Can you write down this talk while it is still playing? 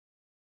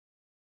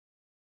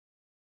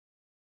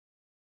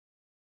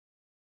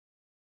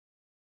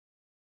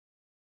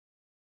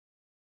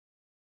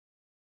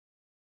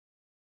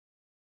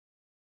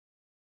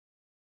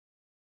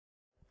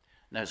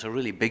Now, it's a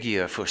really big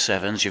year for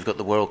Sevens. You've got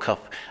the World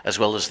Cup as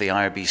well as the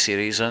IRB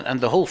Series, and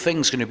the whole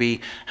thing's going to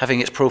be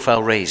having its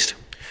profile raised.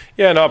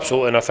 Yeah, no,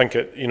 absolutely, and I think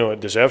it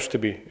deserves to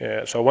be.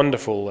 It's a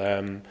wonderful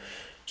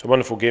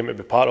game to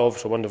be part of.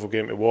 It's a wonderful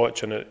game to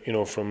watch, and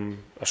from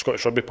a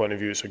Scottish rugby point of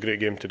view, it's a great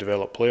game to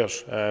develop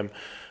players.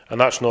 And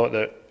that's not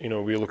that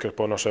we look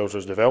upon ourselves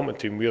as a development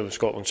team. We are the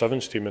Scotland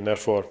Sevens team, and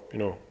therefore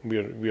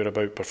we're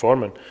about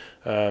performing.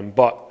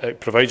 But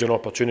it provides an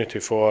opportunity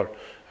for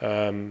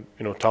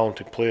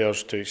talented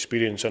players to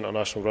experience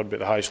international rugby at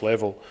the highest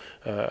level,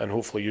 and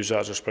hopefully use that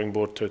as a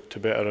springboard to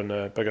better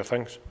and bigger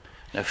things.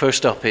 Now,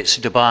 first up, it's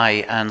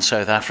Dubai and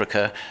South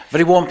Africa.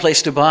 Very warm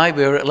place, Dubai.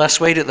 We're at Las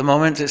Wade at the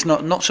moment. It's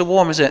not so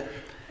warm, is it?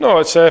 No,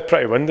 it's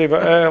pretty windy,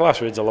 but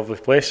Las Wade's a lovely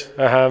place.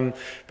 But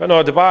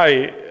no,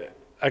 Dubai,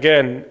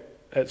 again,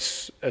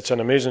 it's an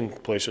amazing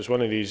place. It's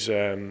one of these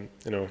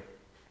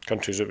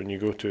countries that when you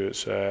go to,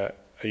 it's a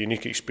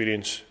unique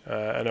experience,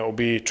 and it'll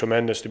be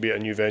tremendous to be at a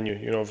new venue.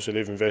 Obviously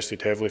they've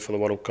invested heavily for the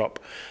World Cup,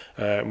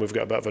 and we've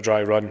got a bit of a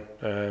dry run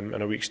in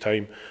a week's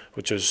time,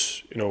 which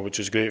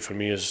is great for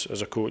me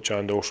as a coach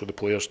and also the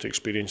players to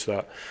experience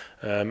that.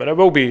 And it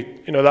will be,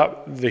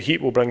 that the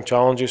heat will bring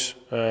challenges,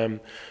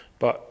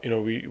 but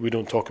we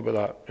don't talk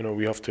about that.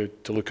 We have to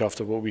look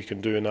after what we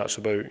can do, and that's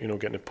about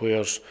getting the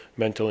players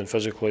mentally and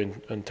physically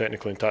and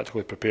technically and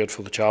tactically prepared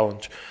for the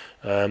challenge.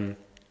 And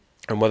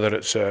whether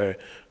it's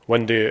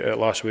windy at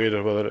Las Wade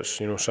or whether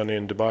it's sunny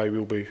in Dubai,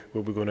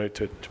 we'll be going out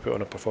to put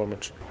on a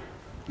performance.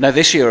 Now,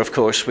 this year, of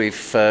course,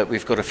 we've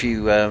got a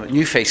few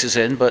new faces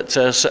in, but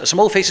some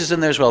old faces in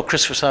there as well.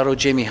 Chris Fasaro,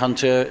 Jamie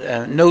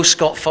Hunter, no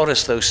Scott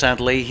Forrest though,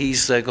 sadly.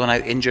 He's gone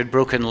out injured,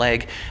 broken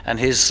leg, and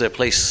his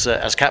place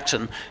as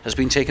captain has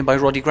been taken by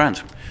Roddy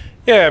Grant.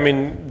 Yeah, I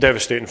mean,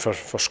 devastating for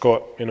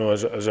Scott,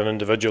 as an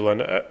individual,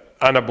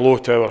 and a blow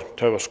to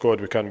our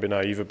squad. We can't be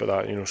naive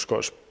about that.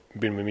 Scott's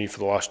been with me for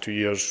the last 2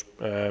 years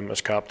as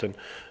captain,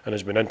 and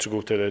has been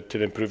integral to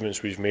the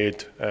improvements we've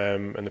made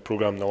in the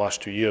programme in the last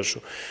 2 years.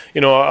 So,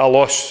 a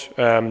loss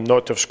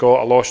not to have Scott,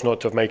 a loss not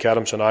to have Mike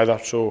Adamson either.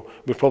 So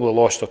we've probably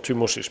lost our two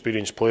most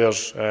experienced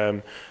players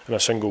in a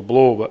single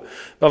blow. But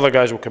the other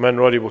guys will come in.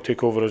 Roddy will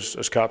take over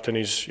as captain.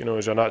 He's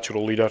a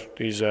natural leader.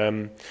 He's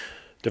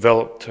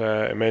developed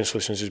immensely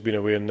since he's been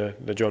away in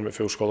the John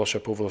McPhail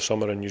Scholarship over the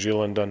summer in New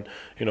Zealand, and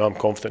I'm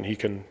confident he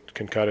can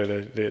carry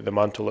the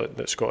mantle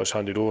that Scott has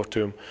handed over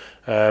to him.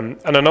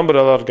 And a number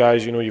of other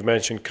guys, you've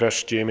mentioned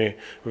Chris, Jamie,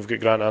 we've got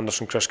Grant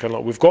Anderson, Chris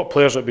Kinloch. We've got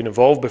players that have been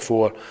involved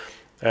before,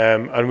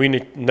 and we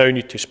now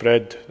need to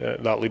spread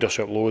that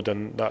leadership load,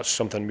 and that's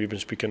something we've been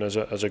speaking as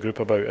a group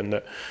about, and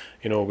that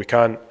we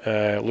can't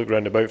look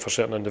round about for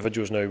certain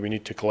individuals now. We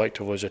need to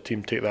collectively as a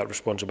team take that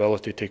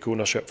responsibility, take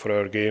ownership for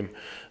our game,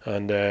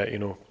 and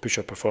push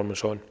our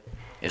performance on.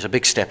 It's a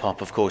big step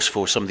up, of course,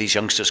 for some of these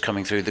youngsters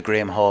coming through, the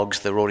Graham Hoggs,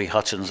 the Rory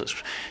Huttons. Let's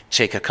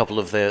take a couple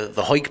of the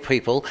Hoyk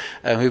people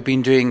who've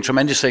been doing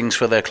tremendous things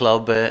for their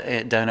club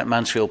down at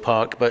Mansfield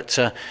Park, but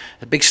a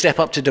big step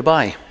up to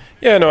Dubai.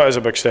 Yeah, no, it is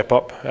a big step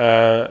up.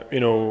 I've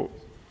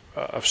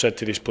said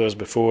to these players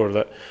before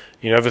that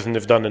everything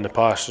they've done in the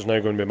past is now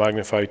going to be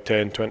magnified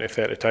 10, 20,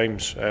 30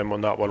 times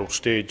on that world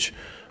stage.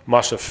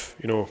 Massive,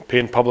 pay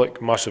in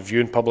public, massive view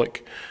in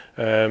public,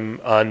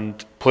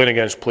 and playing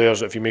against players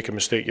that if you make a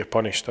mistake you're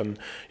punished, and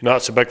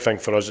that's a big thing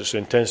for us. It's the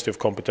intensity of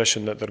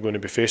competition that they're going to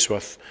be faced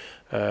with,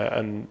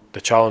 and the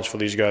challenge for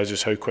these guys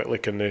is how quickly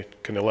can they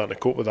learn to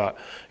cope with that.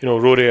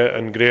 Rory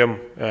and Graham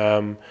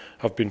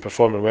have been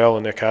performing well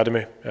in the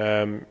academy.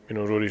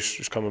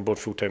 Rory's come on board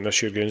full time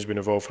this year. Graham's been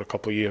involved for a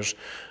couple of years.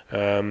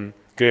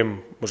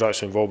 Graham was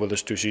actually involved with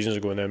us 2 seasons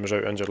ago and then was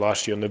out injured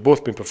last year, and they've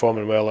both been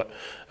performing well at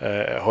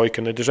Hoyk,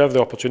 and they deserve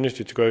the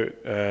opportunity to go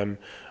out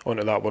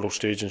onto that world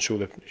stage and show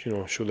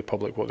the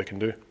public what they can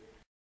do.